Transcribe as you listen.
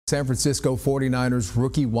San Francisco 49ers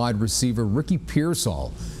rookie wide receiver Ricky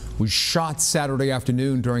Pearsall was shot Saturday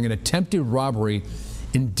afternoon during an attempted robbery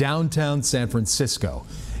in downtown San Francisco.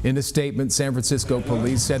 In a statement, San Francisco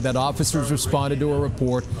police said that officers responded to a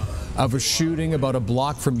report of a shooting about a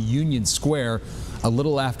block from Union Square a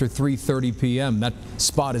little after 3:30 p.m. That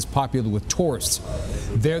spot is popular with tourists.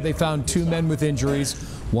 There they found two men with injuries,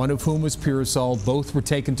 one of whom was Pearsall. Both were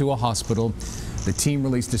taken to a hospital. The team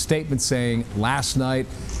released a statement saying last night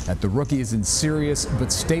that the rookie is in serious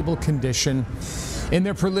but stable condition. In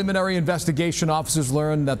their preliminary investigation, officers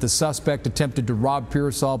learned that the suspect attempted to rob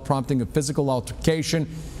Pearsall, prompting a physical altercation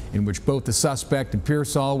in which both the suspect and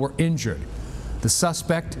Pearsall were injured. The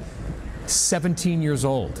suspect, 17 years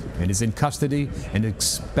old, and is in custody and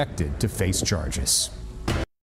expected to face charges.